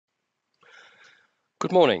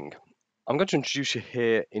Good morning. I'm going to introduce you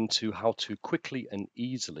here into how to quickly and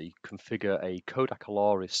easily configure a Kodak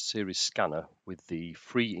Alaris series scanner with the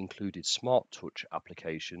free included Smart Touch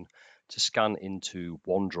application to scan into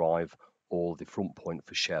OneDrive or the front point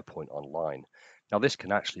for SharePoint Online. Now this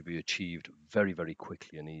can actually be achieved very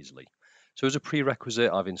quickly and easily. So as a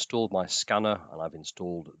prerequisite, I've installed my scanner and I've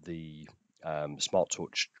installed the Smart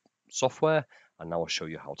Touch software, and now I'll show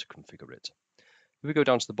you how to configure it. If we go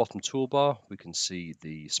down to the bottom toolbar, we can see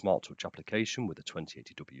the Smart Touch application with the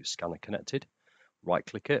 2080W scanner connected. Right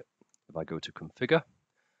click it. If I go to configure,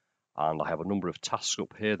 and I have a number of tasks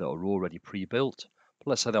up here that are already pre-built, but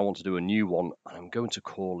let's say that I want to do a new one, and I'm going to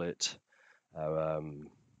call it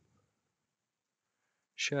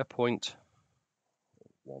SharePoint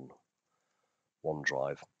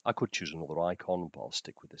OneDrive. I could choose another icon, but I'll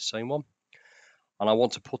stick with this same one. And I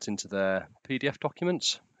want to put into their PDF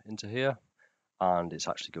documents into here, and it's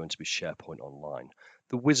actually going to be SharePoint Online.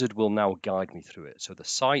 The wizard will now guide me through it. So the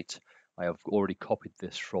site, I have already copied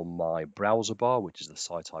this from my browser bar, which is the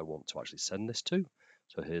site I want to actually send this to.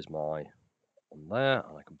 So here's my one there,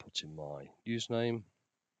 and I can put in my username.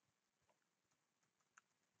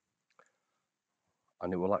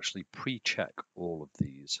 And it will actually pre-check all of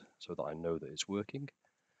these so that I know that it's working.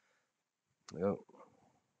 There we go.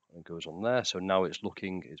 It goes on there. So now it's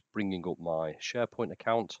bringing up my SharePoint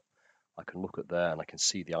account. I can look at there and I can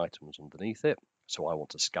see the items underneath it. So I want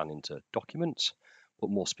to scan into documents, but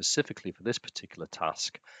more specifically for this particular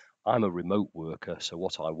task, I'm a remote worker. So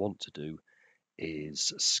what I want to do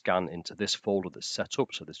is scan into this folder that's set up.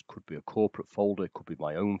 So this could be a corporate folder, it could be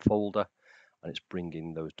my own folder, and it's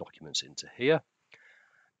bringing those documents into here.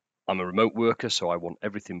 I'm a remote worker, so I want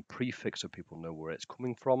everything prefixed so people know where it's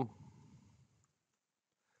coming from.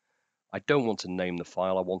 I don't want to name the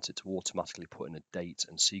file. I want it to automatically put in a date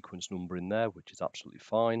and sequence number in there, which is absolutely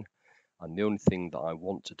fine. And the only thing that I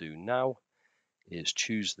want to do now is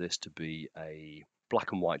choose this to be a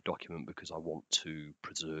black and white document because I want to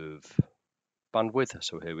preserve bandwidth.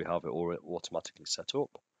 So here we have it all automatically set up.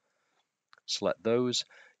 Select those.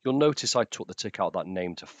 You'll notice I took the tick out that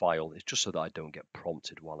name to file. It's just so that I don't get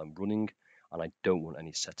prompted while I'm running, and I don't want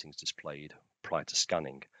any settings displayed prior to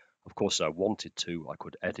scanning. Of course, if I wanted to, I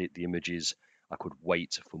could edit the images. I could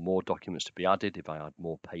wait for more documents to be added if I had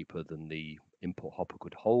more paper than the input hopper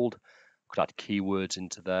could hold. I could add keywords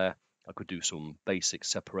into there. I could do some basic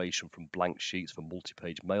separation from blank sheets for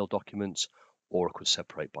multi-page mail documents, or I could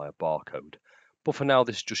separate by a barcode. But for now,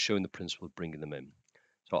 this is just showing the principle of bringing them in.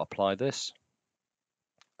 So I'll apply this,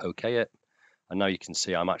 OK it, and now you can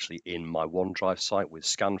see I'm actually in my OneDrive site with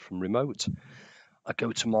Scan from Remote. I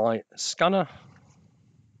go to my scanner.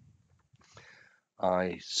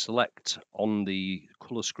 I select on the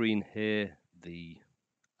color screen here the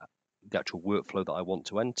actual workflow that I want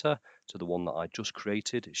to enter. So the one that I just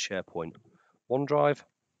created is SharePoint OneDrive.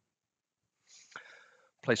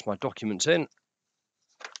 Place my documents in.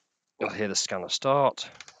 You'll hear the scanner start.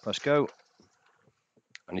 Press go.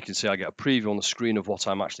 And you can see I get a preview on the screen of what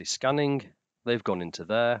I'm actually scanning. They've gone into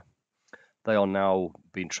there. They are now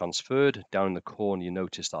being transferred. Down in the corner, you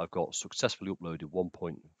notice that I've got successfully uploaded one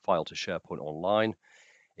file to SharePoint Online.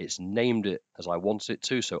 It's named it as I wanted it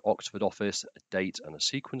to, so Oxford Office, a date and a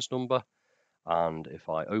sequence number. And if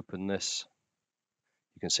I open this,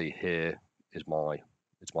 you can see here is my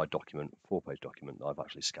document, 4-page document that I've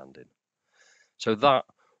actually scanned in. So that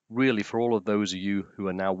really, for all of those of you who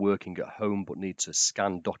are now working at home but need to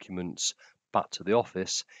scan documents back to the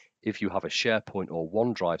office, if you have a SharePoint or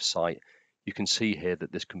OneDrive site, you can see here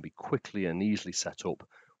that this can be quickly and easily set up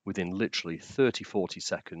within literally 30-40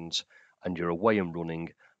 seconds, and you're away and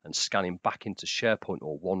running and scanning back into SharePoint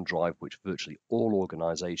or OneDrive, which virtually all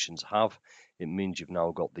organizations have. It means you've now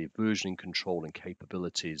got the versioning control and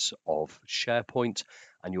capabilities of SharePoint,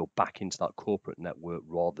 and you're back into that corporate network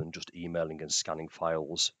rather than just emailing and scanning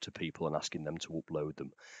files to people and asking them to upload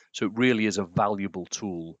them. So it really is a valuable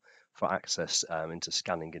tool for access into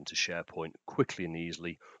scanning into SharePoint quickly and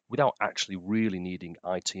easily without actually really needing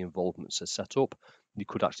IT involvement to set up. You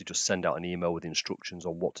could actually just send out an email with instructions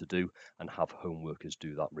on what to do and have home workers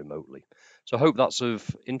do that remotely. So I hope that's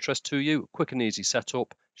of interest to you. Quick and easy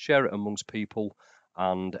setup, share it amongst people,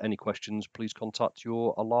 and any questions, please contact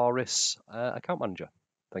your Alaris account manager.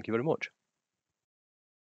 Thank you very much.